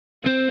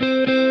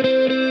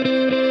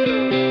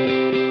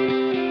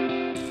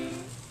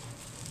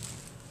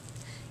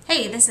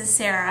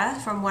Sarah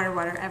from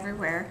Water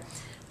Everywhere.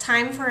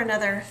 Time for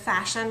another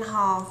Fashion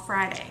Haul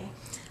Friday.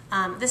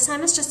 This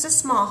time it's just a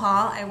small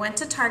haul. I went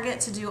to Target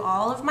to do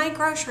all of my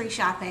grocery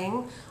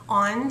shopping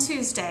on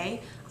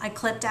Tuesday. I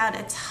clipped out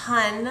a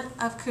ton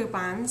of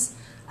coupons.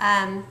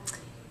 And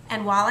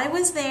while I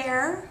was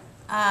there,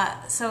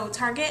 so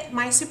Target,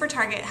 my Super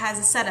Target has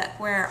a setup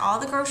where all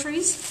the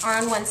groceries are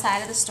on one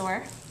side of the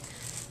store.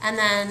 And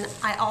then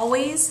I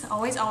always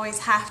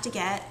have to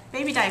get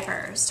baby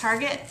diapers.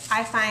 Target,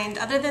 I find,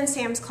 other than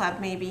Sam's Club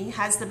maybe,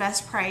 has the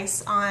best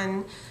price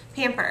on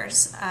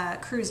Pampers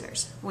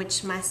Cruisers,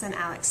 which my son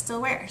Alex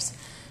still wears.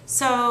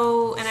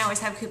 So, and I always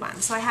have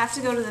coupons. So I have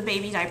to go to the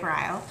baby diaper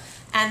aisle.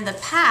 And the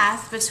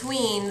path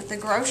between the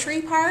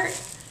grocery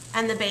part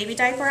and the baby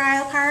diaper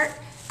aisle part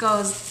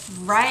goes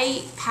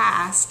right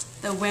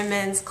past the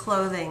women's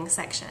clothing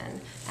section.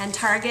 And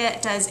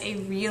Target does a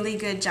really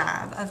good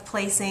job of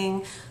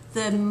placing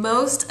the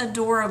most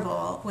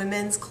adorable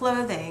women's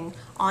clothing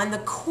on the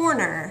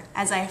corner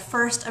as I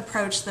first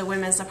approach the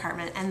women's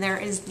department, and there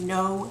is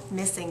no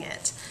missing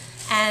it.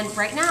 And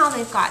right now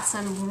they've got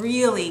some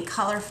really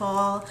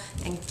colorful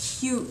and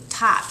cute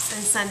tops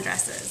and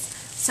sundresses.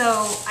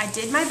 So I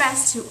did my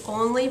best to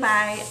only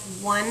buy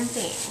one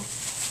thing,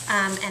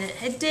 and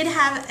it did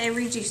have a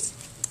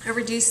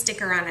reduced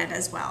sticker on it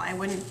as well. I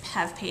wouldn't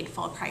have paid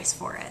full price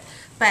for it.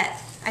 But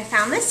I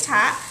found this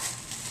top.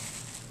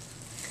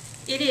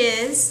 It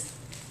is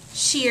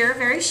sheer,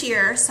 very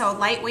sheer, so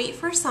lightweight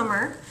for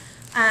summer.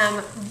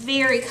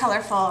 Very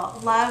colorful.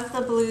 Love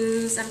the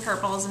blues and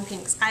purples and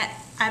pinks.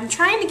 I'm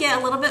trying to get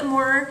a little bit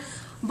more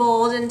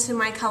bold into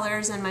my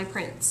colors and my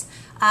prints.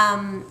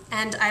 And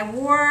I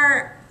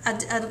wore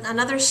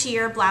another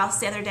sheer blouse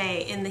the other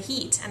day in the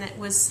heat, and it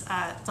was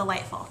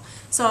delightful.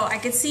 So I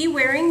could see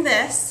wearing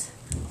this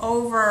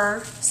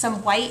over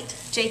some white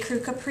J. Crew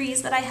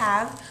capris that I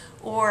have,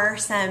 or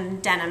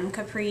some denim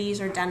capris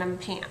or denim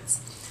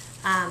pants.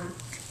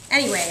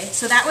 Anyway,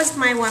 so that was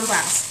my one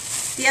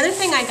blouse. The other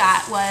thing I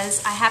got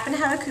was, I happen to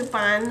have a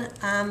coupon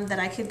that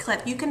I could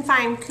clip. You can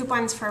find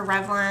coupons for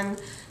Revlon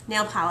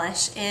nail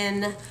polish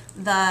in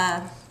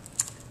the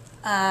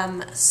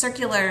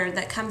circular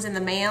that comes in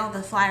the mail,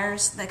 the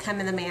flyers that come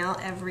in the mail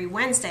every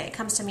Wednesday. It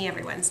comes to me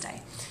every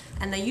Wednesday.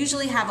 And they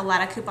usually have a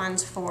lot of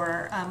coupons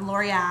for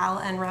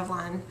L'Oreal and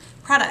Revlon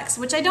products,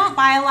 which I don't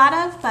buy a lot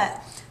of,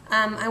 but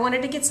I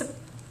wanted to get some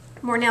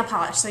more nail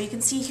polish. So you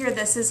can see here,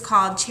 this is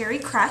called Cherry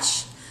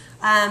Crush.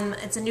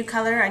 It's a new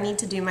color. I need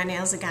to do my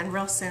nails again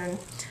real soon.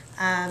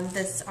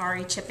 This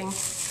already chipping.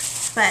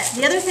 But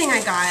the other thing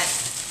I got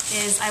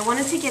is I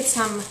wanted to get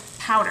some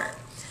powder.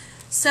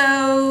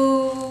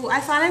 So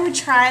I thought I would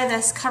try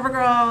this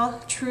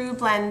CoverGirl True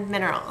Blend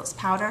Minerals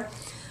powder.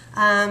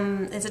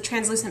 It's a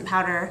translucent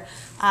powder,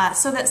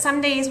 so that some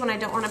days when I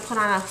don't want to put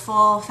on a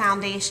full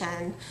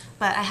foundation,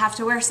 but I have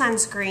to wear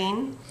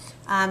sunscreen,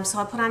 so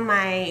I'll put on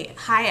my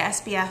high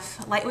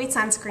SPF lightweight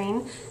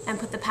sunscreen and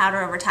put the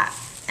powder over top.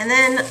 And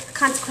then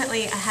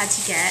consequently I had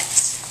to get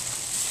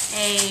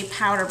a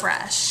powder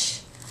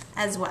brush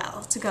as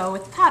well to go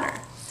with the powder.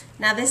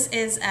 Now this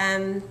is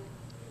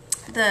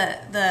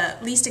the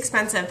least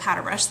expensive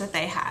powder brush that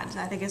they had.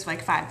 I think it's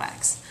like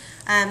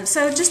 $5.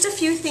 So just a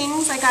few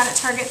things I got at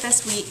Target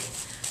this week.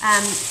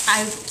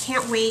 I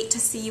can't wait to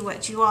see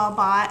what you all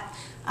bought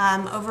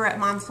over at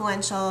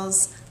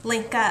Momfluential's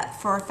link up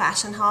for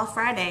Fashion Haul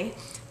Friday.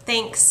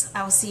 Thanks.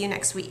 I will see you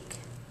next week.